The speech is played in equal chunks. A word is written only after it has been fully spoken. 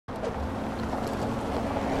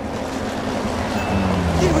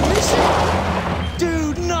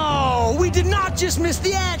not just miss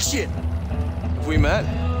the action. Have we met?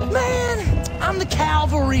 Man, I'm the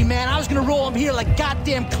cavalry, man. I was gonna roll him here like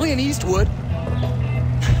goddamn Clint Eastwood.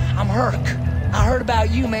 I'm Hurk. I heard about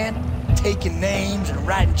you, man. Taking names and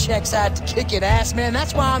writing checks out to kick it ass, man.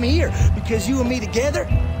 That's why I'm here. Because you and me together,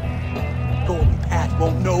 Golden Path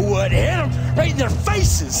won't know what hit them right in their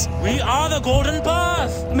faces. We are the Golden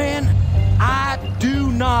Path. Man, I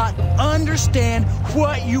do not understand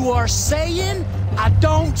what you are saying. I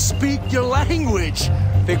don't speak your language.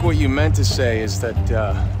 I think what you meant to say is that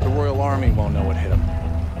the Royal Army won't know what hit them.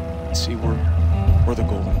 See, we're the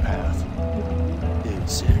Golden Path. Dude,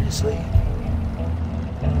 seriously?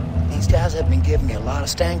 These guys have been giving me a lot of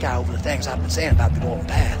stank eye over the things I've been saying about the Golden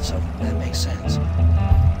Path, so that makes sense.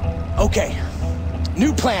 Okay,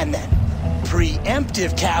 new plan then.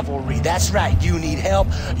 Preemptive cavalry, that's right. You need help,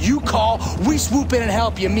 you call, we swoop in and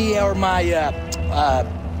help you, me or my,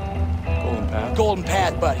 Golden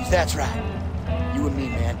Path buddies, that's right. You and me,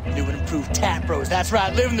 man, new and improved tap bros, that's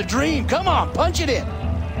right, living the dream. Come on, punch it in.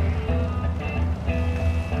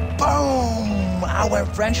 Boom! I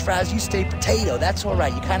went French fries, you stay potato. That's all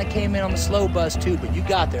right. You kind of came in on the slow bus too, but you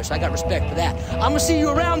got there, so I got respect for that. I'm gonna see you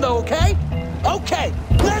around though, okay? Okay,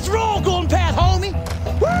 let's roll, Golden Path, homie!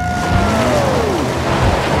 Woo!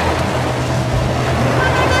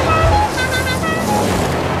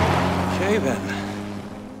 Okay then.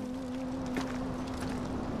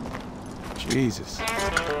 Jesus.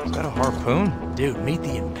 Is that a harpoon? Dude, meet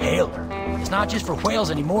the Impaler. It's not just for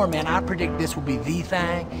whales anymore, man. I predict this will be the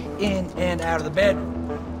thing in and out of the bedroom.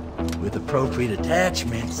 With appropriate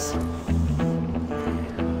attachments.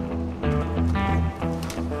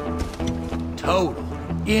 Total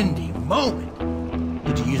indie moment.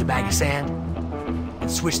 Did you use a bag of sand?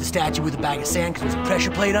 And switch the statue with a bag of sand because there's a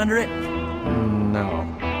pressure plate under it? No.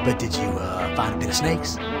 But did you find a bit of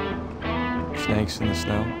snakes? Snakes in the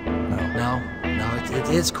snow? No. No, it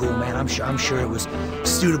is cool, man. I'm sure it was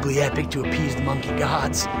suitably epic to appease the monkey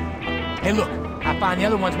gods. Hey, look, I find the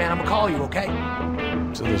other ones, man. I'm gonna call you, okay?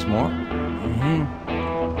 So there's more? Mm-hmm.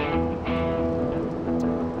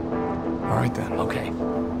 All right then. Okay.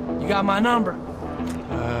 You got my number?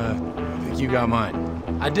 I think you got mine.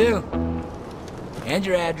 I do. And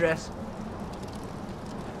your address.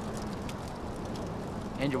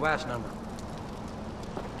 And your wife's number.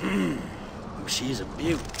 She's a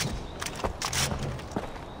beaut.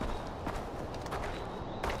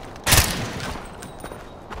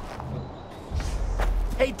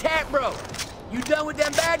 Hey, Tap Bro, you done with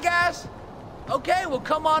them bad guys? Okay, well,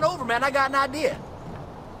 come on over, man. I got an idea.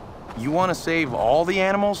 You want to save all the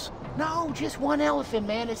animals? No, just one elephant,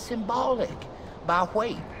 man. It's symbolic. By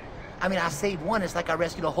weight. I mean, I saved one. It's like I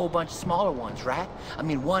rescued a whole bunch of smaller ones, right? I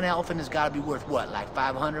mean, one elephant has got to be worth, what, like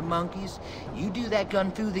 500 monkeys? You do that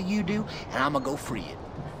gun foo that you do, and I'm gonna go free it.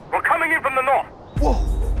 We're coming in from the north. Whoa!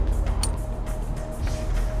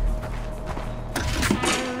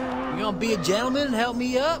 You gonna be a gentleman and help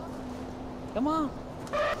me up? Come on.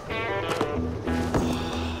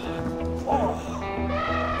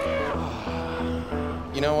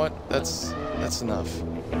 You know what? That's enough.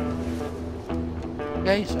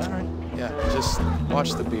 Okay, sorry. Yeah, just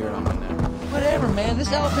watch the beard on my neck. Whatever, man.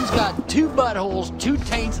 This elephant's got 2 buttholes, 2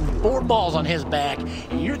 taints, and 4 balls on his back,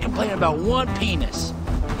 and you're complaining about 1 penis.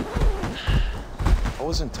 I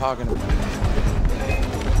wasn't talking about...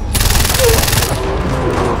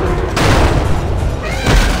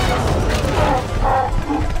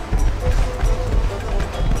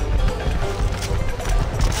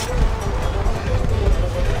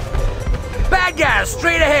 Bad guys,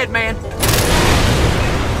 straight ahead, man.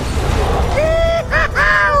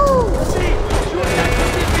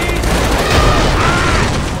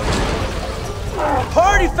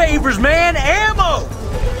 Party favors, man! Ammo!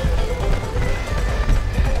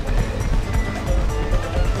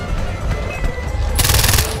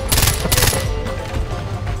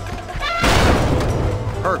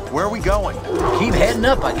 Hurk, where are we going? Keep heading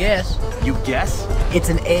up, I guess. You guess? It's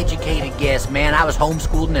an educated guess, man. I was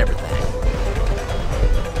homeschooled and everything.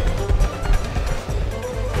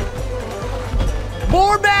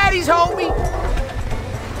 More baddies, homie!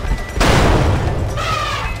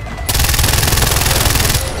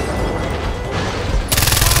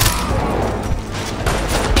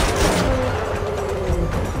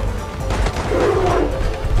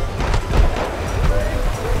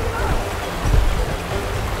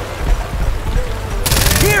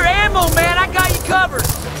 Here, ammo, man! I got you covered!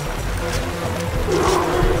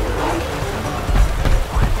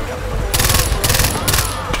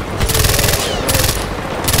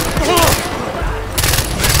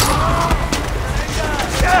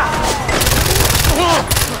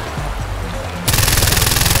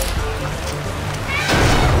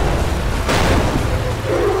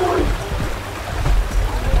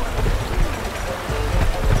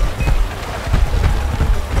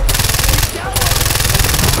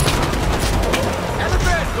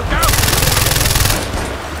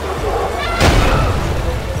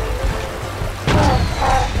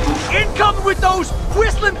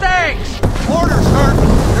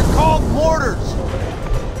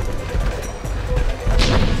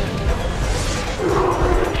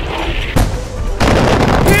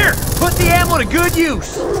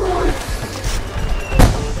 excuse.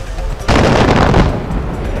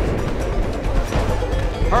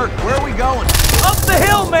 Hurk, where are we going? Up the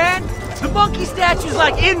hill, man! The monkey statue's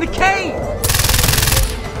like in the cave!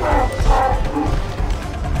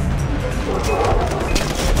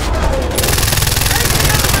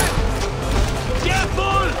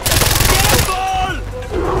 Careful! Careful!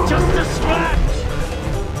 Just a scratch!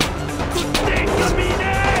 Take a minute!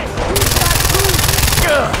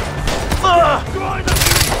 Destroy the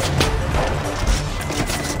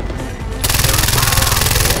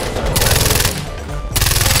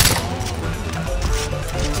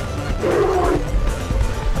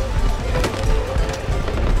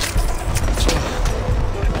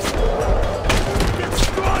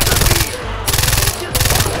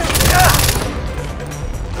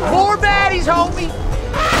More baddies, homie!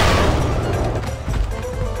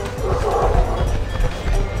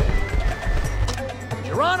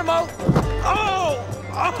 Geronimo! Oh!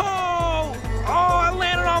 Oh! Oh, I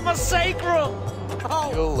landed on my sacrum!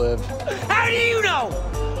 Oh. You'll live. How do you know?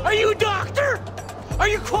 Are you a doctor? Are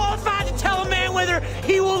you qualified to tell a man whether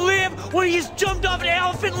he will live when he's jumped off an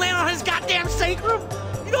elephant and landed on his goddamn sacrum?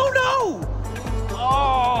 You don't know!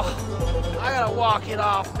 Oh, I gotta walk it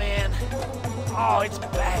off, man. Oh, it's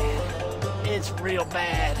bad. It's real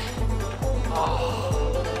bad.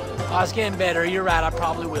 Oh, it's getting better. You're right, I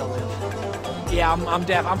probably will live. Yeah,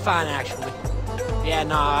 I'm fine, actually. Yeah,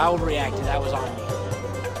 nah, I overreacted. That was on me.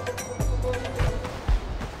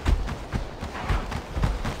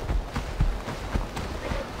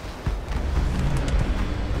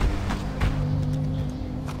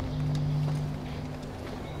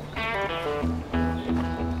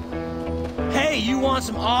 Hey, you want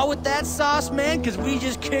some awe with that sauce, man? Because we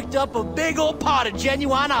just kicked up a big old pot of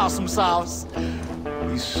genuine awesome sauce.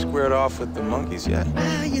 You squared off with the monkeys yet?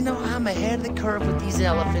 Well, you know, I'm ahead of the curve with these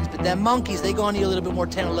elephants, but them monkeys, they gonna need a little bit more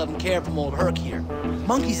 10-11 care from old Hurk here.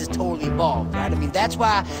 Monkeys is totally evolved, right? I mean, that's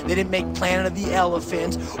why they didn't make Planet of the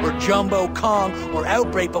Elephants or Jumbo Kong or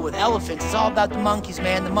Outbreak, but with elephants, it's all about the monkeys,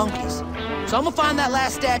 man, the monkeys. So I'm gonna find that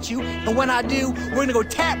last statue, and when I do, we're gonna go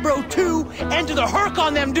Tap Bro 2, enter the Hurk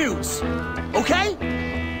on them dudes. Okay?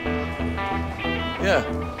 Yeah.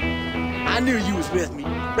 I knew you was with me.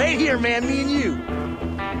 Right here, man, me and you.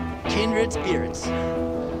 Kindred spirits.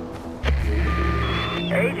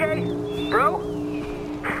 AJ? Bro?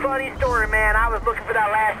 Funny story, man. I was looking for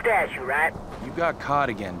that last statue, right? You got caught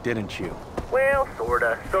again, didn't you? Well,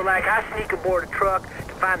 sorta. So, like, I sneak aboard a truck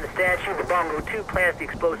to find the statue. The Bongo 2 plants the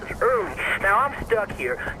explosives early. Now, I'm stuck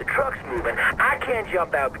here. The truck's moving. I can't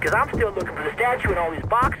jump out because I'm still looking for the statue in all these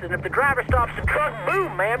boxes. And if the driver stops the truck,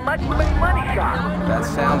 boom, man, much money shot. That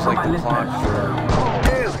sounds like the plot for...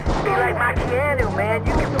 Dude, be like my Keanu, man.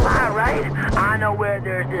 You can fly, right? I know where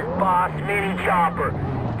there's this boss mini chopper.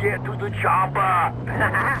 Get to the chopper.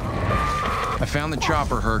 I found the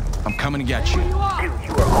chopper, Hurk. I'm coming to get you. Dude,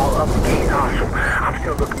 you are all up to date and awesome. I'm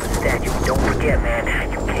still looking for the statue. Don't forget,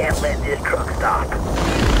 man, you can't let this truck stop.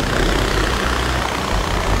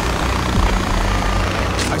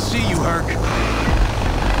 I see you, Hurk.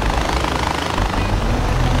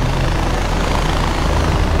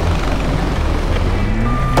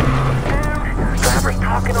 Driver's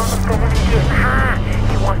talking on the phone and getting high.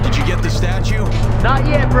 He wants... Did you get the statue? Not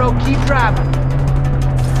yet, bro. Keep driving.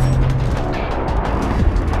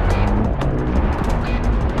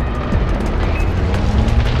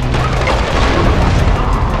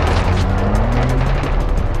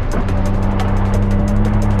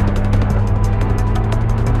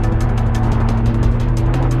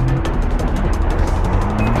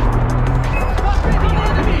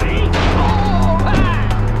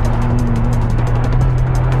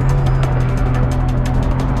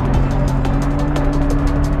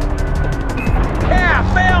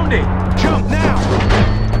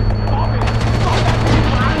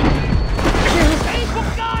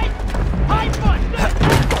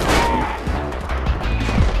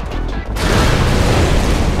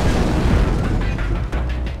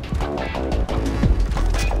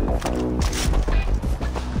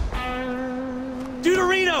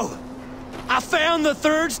 The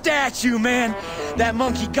third statue, man. That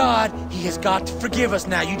monkey god, he has got to forgive us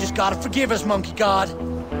now. You just gotta forgive us, monkey god.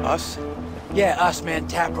 Us? Yeah, us, man.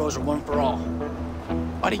 Tap bros are one for all.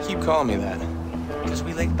 Why do you keep calling me that? Because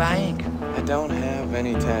we linked by ink. I don't have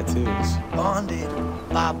any tattoos. Bonded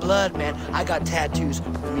by blood, man. I got tattoos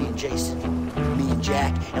for me and Jason, me and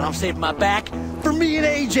Jack, and I'm saving my back for me and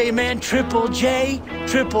AJ, man. Triple J,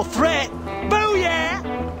 triple threat. Booyah!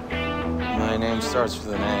 My name starts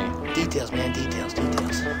with an A. Details, man, details.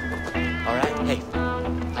 All right, hey,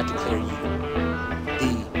 I declare you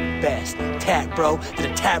the best tap bro that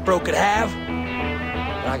a tap bro could have.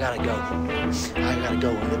 But I gotta go. I gotta go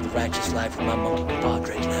and live the righteous life with my monkey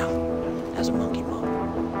compadres now. As a monkey monk.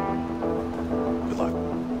 Good luck.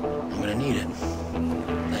 I'm gonna need it.